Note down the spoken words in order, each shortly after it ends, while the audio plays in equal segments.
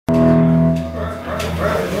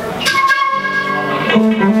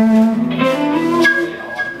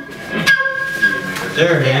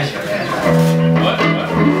There it is. I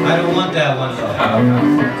don't want that one though. I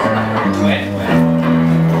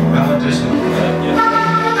want this one.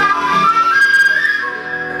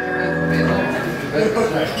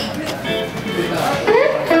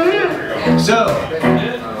 So,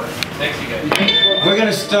 we're going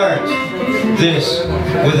to start this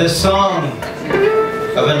with a song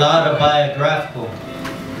of an autobiographical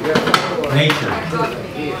nature.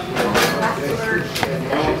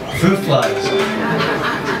 Fruit flies.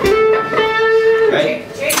 Right?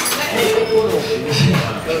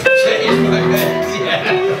 Change my head, yeah.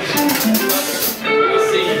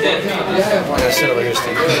 I sit over here,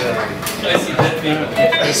 Steve. I see dead people. I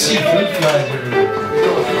see fruit flies everywhere.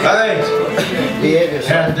 Alright.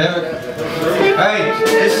 Alright,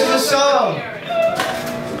 this is a song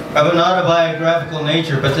of an autobiographical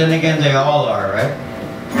nature, but then again they all are, right?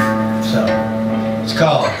 So, it's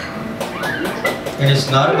called, and it's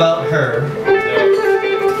not about her,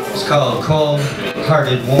 it's called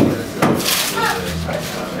Cold-Hearted Woman.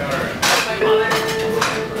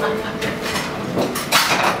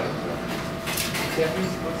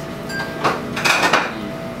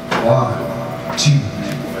 One, two,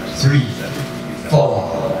 three, four.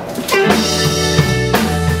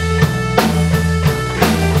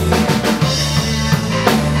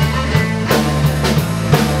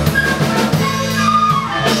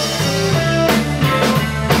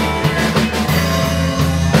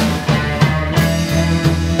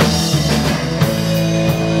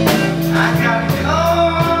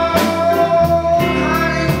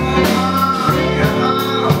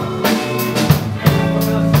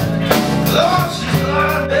 Lord, she's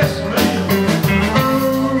my best friend.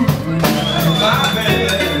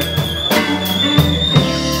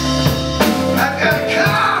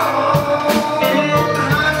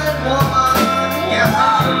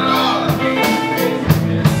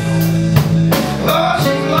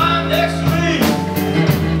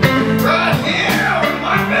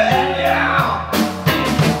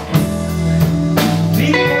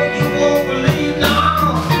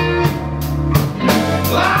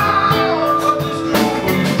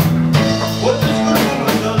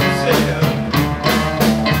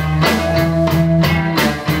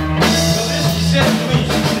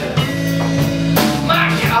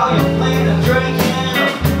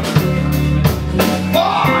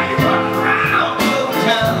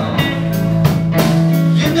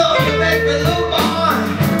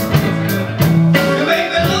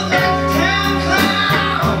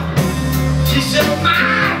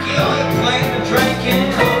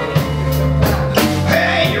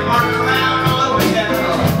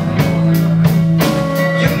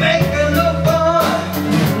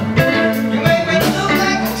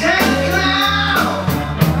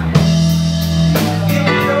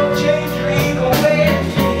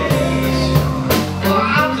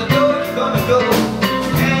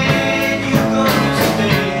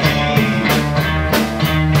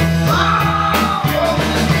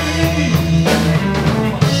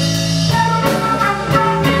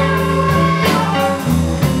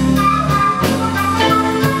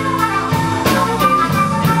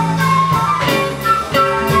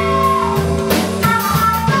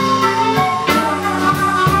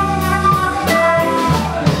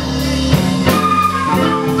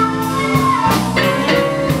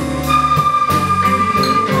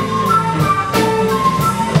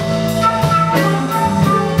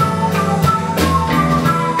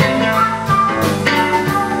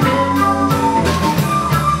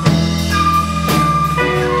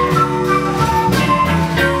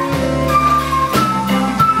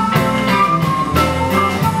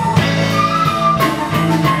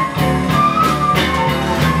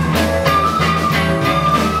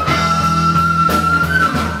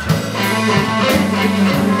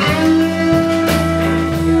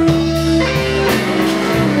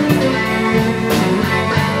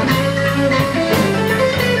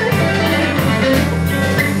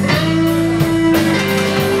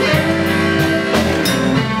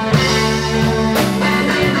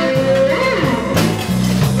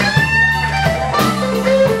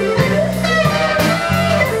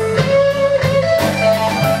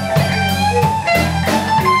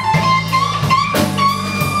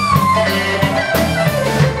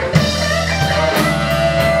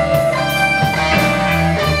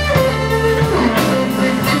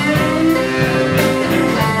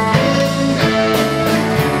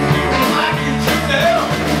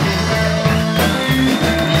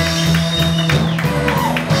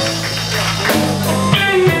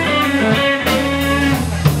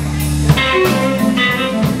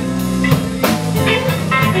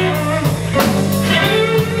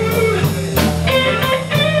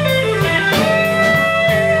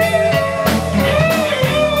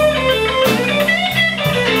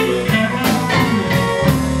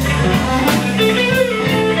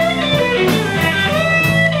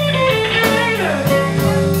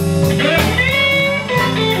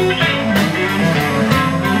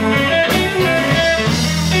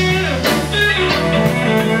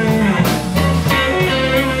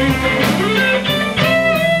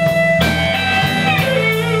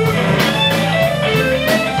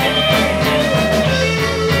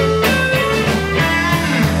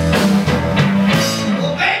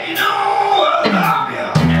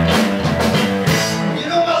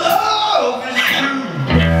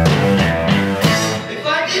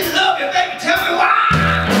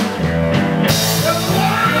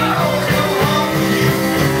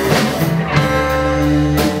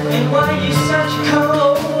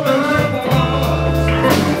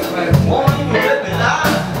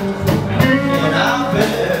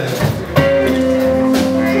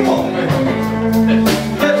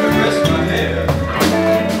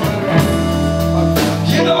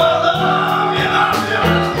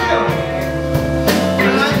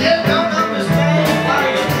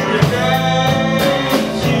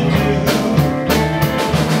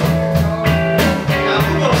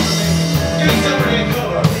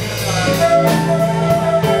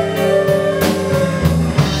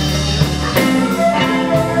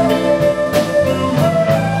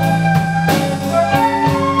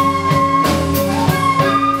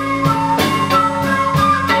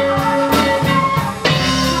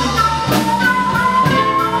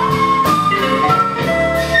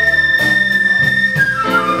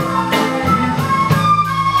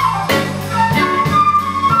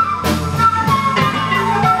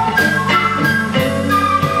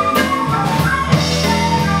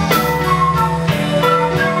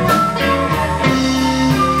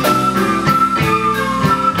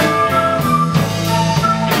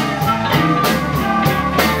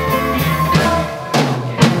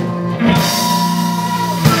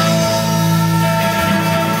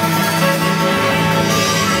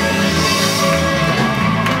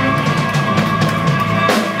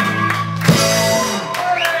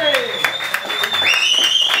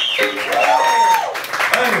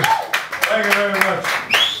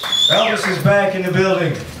 is back in the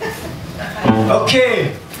building.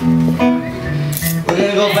 Okay. We're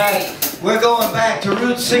gonna go back. We're going back to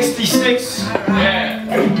Route 66. Yeah.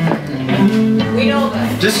 We know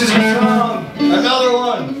that. This is a song, another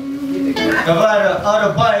one, about an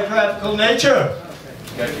autobiographical nature.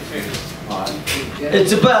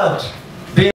 It's about